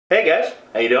Hey guys,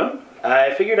 how you doing?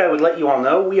 I figured I would let you all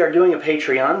know we are doing a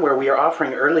Patreon where we are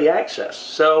offering early access.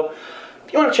 So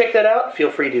if you want to check that out,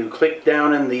 feel free to click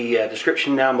down in the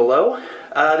description down below.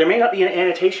 There may not be an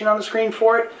annotation on the screen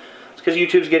for it. It's because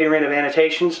YouTube's getting rid of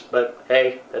annotations, but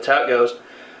hey, that's how it goes.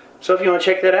 So if you want to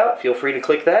check that out, feel free to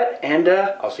click that, and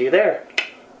I'll see you there.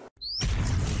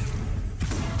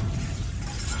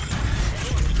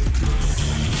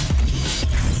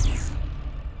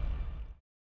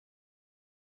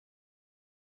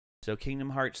 So Kingdom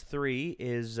Hearts 3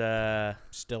 is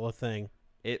still a thing.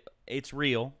 It's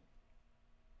real.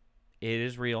 It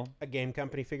is real. A game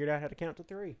company figured out how to count to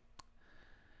 3.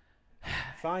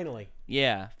 Finally.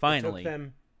 Yeah, finally. It took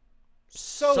them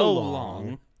so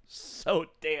long. So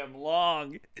damn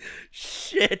long.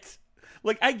 Shit.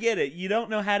 Look, I get it. You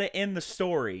don't know how to end the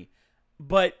story.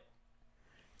 But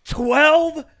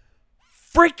 12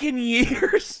 freaking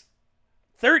years?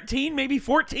 13, maybe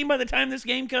 14 by the time this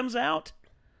game comes out?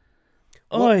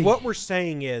 What we're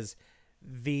saying is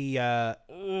the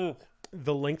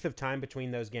length of time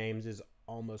between those games is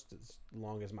almost as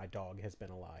long as my dog has been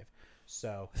alive.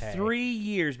 So hey. 3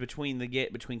 years between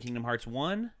Kingdom Hearts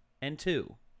 1 and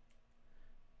 2.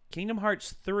 Kingdom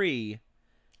Hearts 3.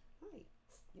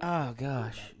 Oh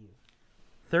gosh.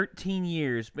 13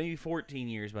 years, maybe 14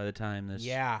 years by the time this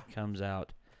comes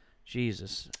out.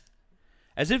 Jesus.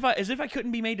 As if I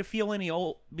couldn't be made to feel any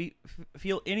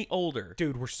older.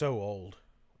 Dude, we're so old.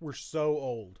 We're so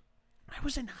old. I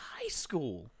was in high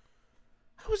school.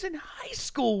 I was in high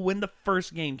school when the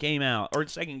first game came out, or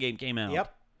the second game came out.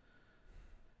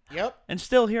 Yep. And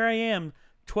still here I am,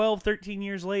 12, 13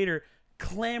 years later,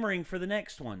 clamoring for the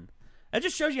next one. That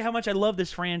just shows you how much I love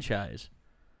this franchise.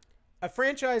 A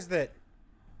franchise that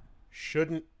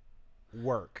shouldn't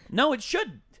work. No, it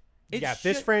shouldn't.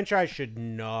 This franchise should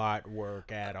not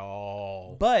work at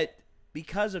all. But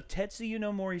because of Tetsuya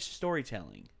Nomori's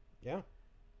storytelling,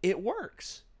 it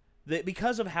works.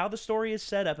 Because of how the story is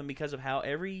set up, and because of how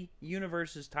every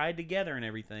universe is tied together and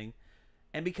everything,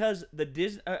 and because the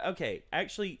Disney...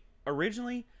 actually,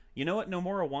 originally, you know what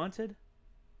Nomura wanted?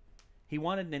 He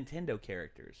wanted Nintendo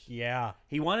characters. Yeah.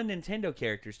 He wanted Nintendo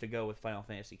characters to go with Final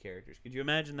Fantasy characters. Could you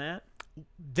imagine that?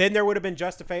 Then there would have been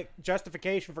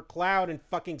justification for Cloud in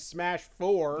fucking Smash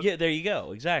 4. Yeah, there you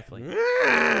go. Exactly.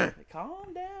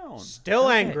 Calm down. Still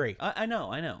angry. I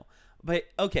know. But,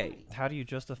 okay. How do you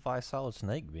justify Solid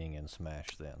Snake being in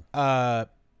Smash, then?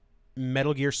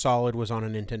 Metal Gear Solid was on a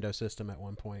Nintendo system at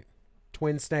one point.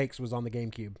 Twin Snakes was on the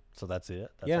GameCube. So that's it?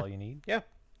 That's all you need? Yeah.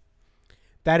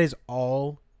 That is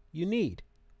all you need.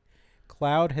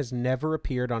 Cloud has never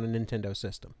appeared on a Nintendo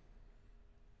system.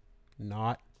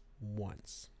 Not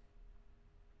once.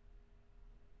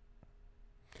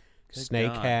 Good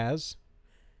Snake God. has.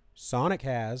 Sonic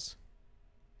has.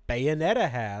 Bayonetta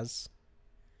has.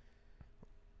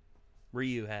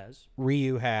 Ryu has.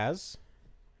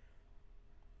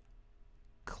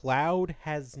 Cloud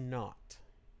has not.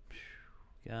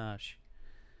 Gosh.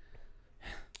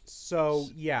 So,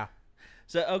 yeah.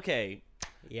 So, okay.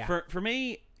 Yeah. For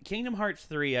me, Kingdom Hearts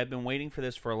 3, I've been waiting for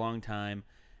this for a long time.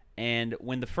 And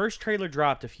when the first trailer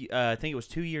dropped, I think it was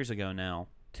 2 years ago now.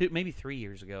 Maybe 3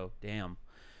 years ago. Damn.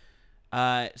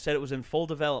 Said it was in full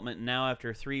development. And now,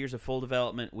 after 3 years of full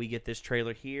development, we get this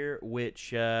trailer here,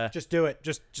 which... just do it.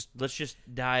 Let's just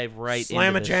dive right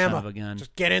slam into this son of a gun.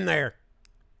 Just get in there.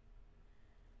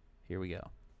 Here we go.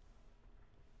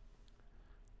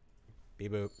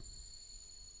 Beep boop.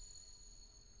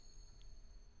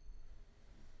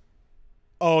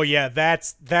 Oh yeah,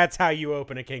 that's how you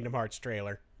open a Kingdom Hearts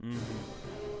trailer. Mm-hmm.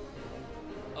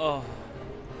 Oh.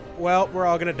 Well, we're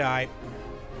all gonna die.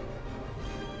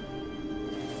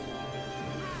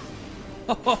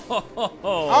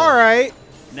 All right.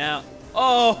 Now.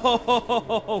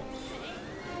 Oh.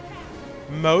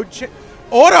 Mode.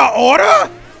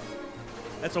 Order!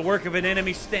 That's a work of an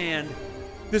enemy stand.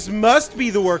 This must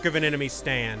be the work of an enemy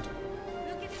stand.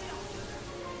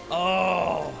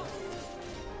 Oh.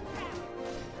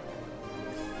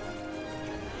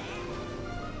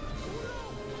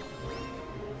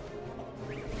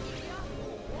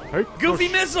 Goofy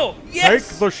missile! Yes!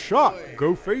 Take the shot,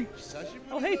 Goofy.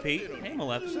 Oh, hey, Pete. Hey,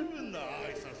 Maleficent.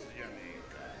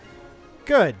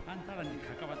 Good.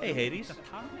 Hey, Hades.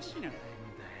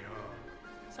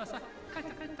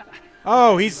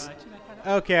 Oh, he's...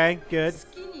 Okay, good.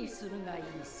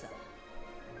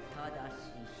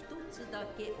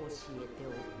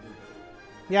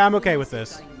 Yeah, I'm okay with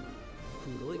this.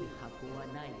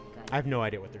 I have no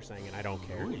idea what they're saying, and I don't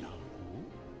care.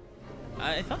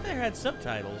 I thought they had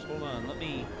subtitles. Hold on, let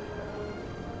me...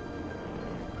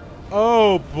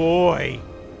 Oh, boy.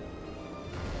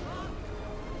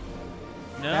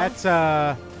 No. That's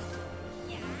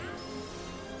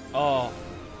Oh.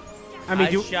 I mean,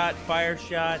 Ice shot, fire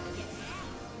shot.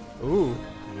 Ooh,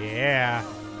 yeah.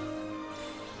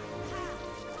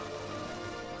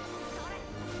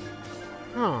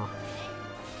 Huh.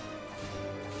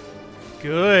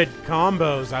 Good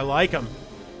combos. I like them.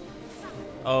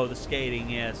 Oh, the skating.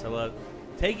 Yes, I love.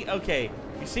 Okay,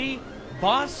 you see,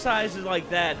 boss sizes like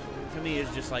that to me is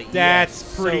just like that's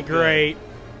yes, pretty so great.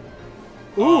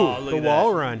 Ooh, Oh, look the at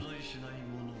wall that. run.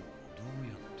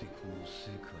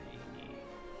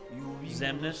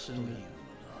 Xemnas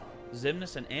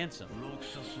and Ansem.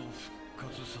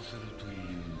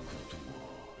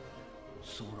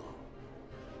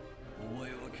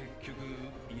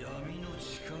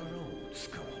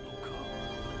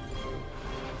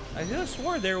 I could have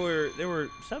swore there were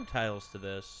subtitles to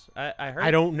this. I heard.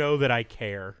 I don't know that I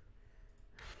care.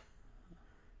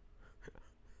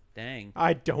 Dang.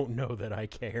 I don't know that I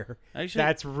care. Actually,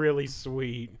 that's really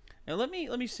sweet. Now let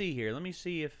me see here. Let me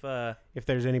see if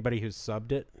there's anybody who's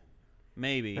subbed it.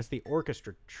 Maybe. That's the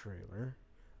Orchestra trailer.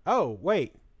 Oh,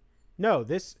 wait. No,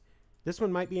 this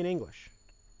one might be in English.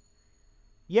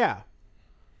 Yeah.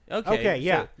 Okay.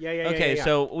 Yeah. Okay, yeah.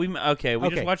 so we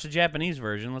just watched the Japanese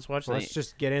version. Let's watch Let's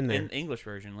just get in there. English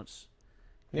version. Let's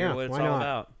hear yeah, what it's why all not?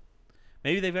 about.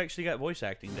 Maybe they've actually got voice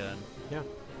acting done. Yeah.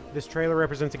 This trailer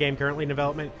represents a game currently in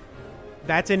development.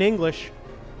 That's in English.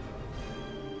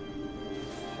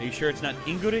 Are you sure it's not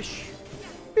English?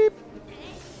 Beep.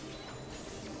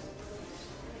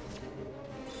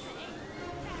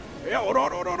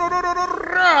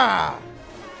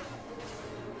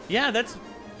 Yeah,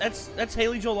 that's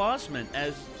Haley Joel Osment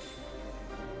as.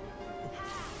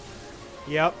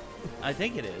 Yep. I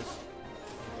think it is.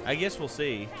 I guess we'll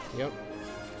see. Yep.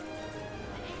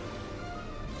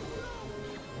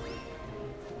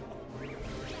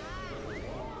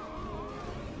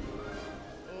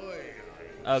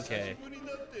 Okay.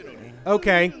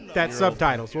 Okay, that's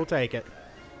subtitles. We'll take it.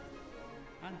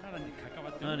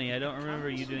 Honey, I don't remember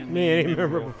you doing Me any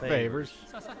memorable favors.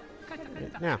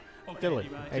 Now, Dilly,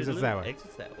 exits that way.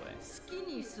 Exits that way.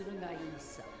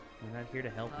 We're not here to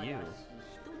help you.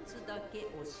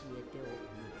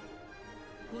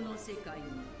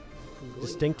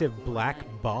 Distinctive black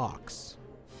box.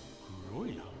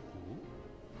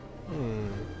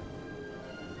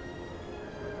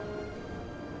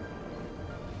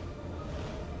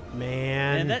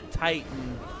 Man. And that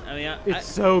Titan, I mean, it's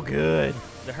so good.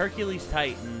 The Hercules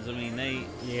Titans, I mean, they...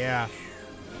 Yeah.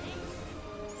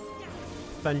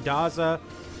 Thundaza,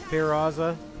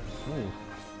 Piraza.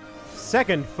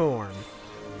 Second form.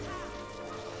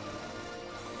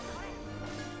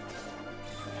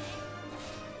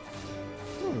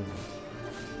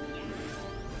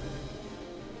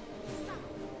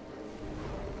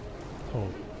 Oh,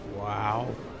 wow.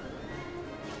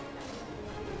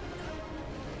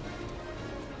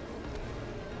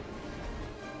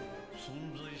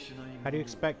 How do you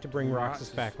expect to bring Roxas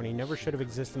back when he never should have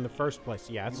existed in the first place?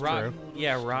 Yeah, that's true.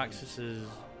 Yeah, Roxas is...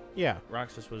 Yeah.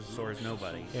 Roxas was Sora's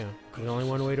nobody. Yeah. There's only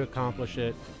one way to accomplish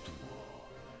it.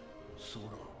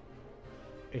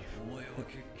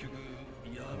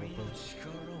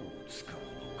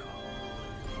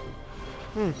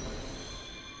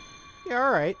 Yeah,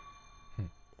 alright.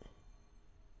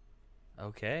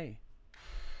 Okay.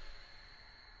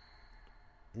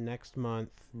 Next month.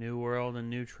 New world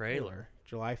and new trailer.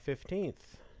 July 15th.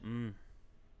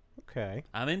 Okay.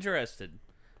 I'm interested.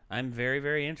 I'm very,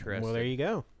 very interested. Well, there you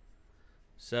go.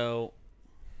 So,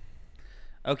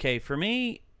 okay, for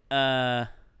me,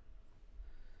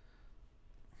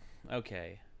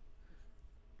 okay.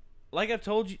 Like I've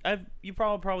told you, you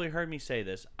probably heard me say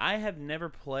this. I've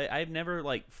never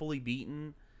like fully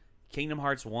beaten Kingdom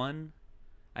Hearts 1.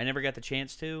 I never got the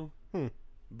chance to.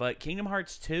 But Kingdom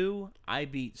Hearts 2, I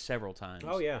beat several times.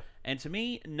 Oh yeah. And to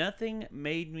me, nothing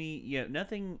made me,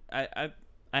 nothing. I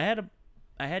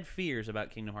had fears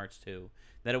about Kingdom Hearts 2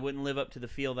 that it wouldn't live up to the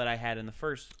feel that I had in the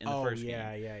first game.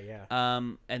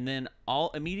 Yeah. And then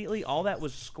all that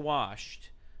was squashed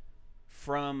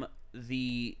from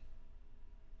the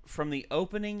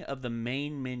opening of the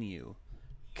main menu,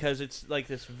 because it's like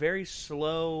this very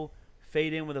slow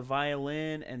fade in with a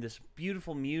violin and this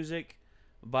beautiful music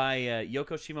by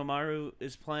Yoko Shimamaru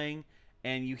is playing,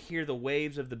 and you hear the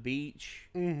waves of the beach,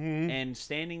 and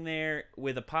standing there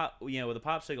with a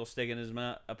popsicle stick in his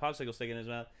mouth,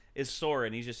 is Sora,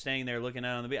 and he's just standing there looking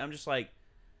out on the beach. I'm just like,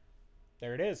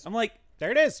 there it is. I'm like, there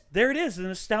it is. There it is, the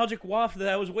nostalgic waft that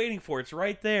I was waiting for. It's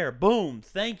right there. Boom.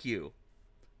 Thank you.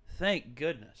 Thank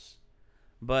goodness.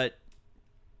 But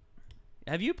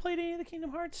have you played any of the Kingdom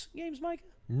Hearts games, Micah?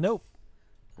 Nope.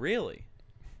 Really?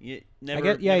 You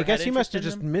I guess you must have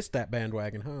just missed that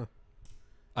bandwagon, huh?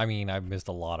 I mean, I've missed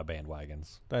a lot of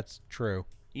bandwagons. That's true.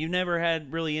 You've never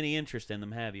had really any interest in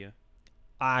them, have you?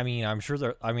 I mean, I'm sure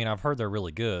they're. I mean, I've heard they're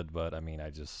really good, but I mean, I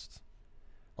just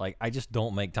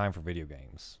don't make time for video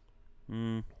games.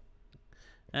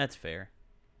 That's fair.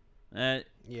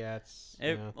 Yeah, it's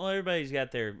well, everybody's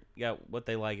got what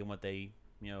they like and what they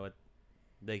what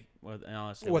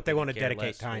they want to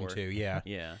dedicate time to. Yeah,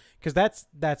 yeah. Because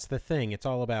that's the thing. It's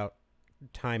all about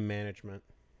time management.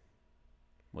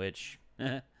 Which,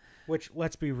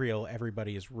 let's be real,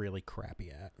 everybody is really crappy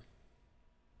at.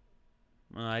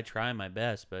 Well, I try my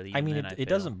best, but even I mean, then it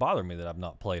doesn't bother me that I've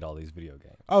not played all these video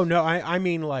games. Oh no, I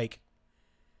mean like,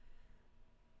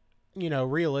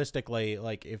 realistically,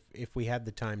 like if we had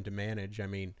the time to manage, I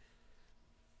mean,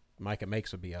 Micah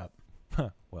Makes would be up.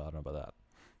 Well, I don't know about that.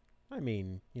 I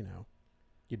mean,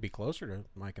 you'd be closer to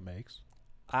Micah Makes.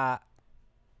 I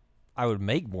would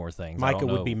make more things. Micah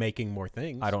would be making more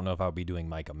things. I don't know if I would be doing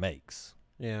Micah Makes.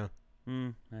 Yeah.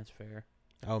 That's fair.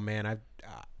 Oh man,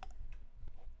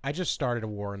 I just started a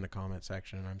war in the comment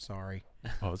section, and I'm sorry.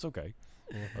 Oh, it's okay.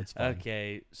 Yeah. That's fine.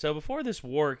 Okay, so before this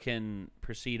war can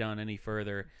proceed on any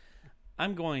further,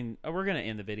 we're going to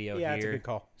end the video here. Yeah, it's a good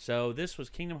call. So this was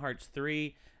Kingdom Hearts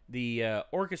 3, the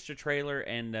Orchestra trailer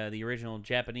and the original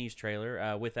Japanese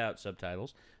trailer without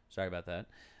subtitles. Sorry about that.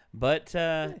 But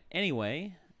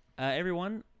anyway,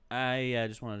 everyone, I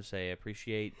just wanted to say I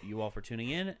appreciate you all for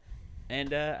tuning in.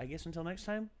 And I guess until next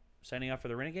time, signing off for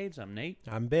the Renegades, I'm Nate.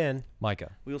 I'm Ben.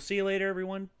 Micah. We'll see you later,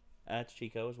 everyone. That's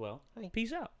Chico as well. Hi.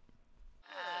 Peace out.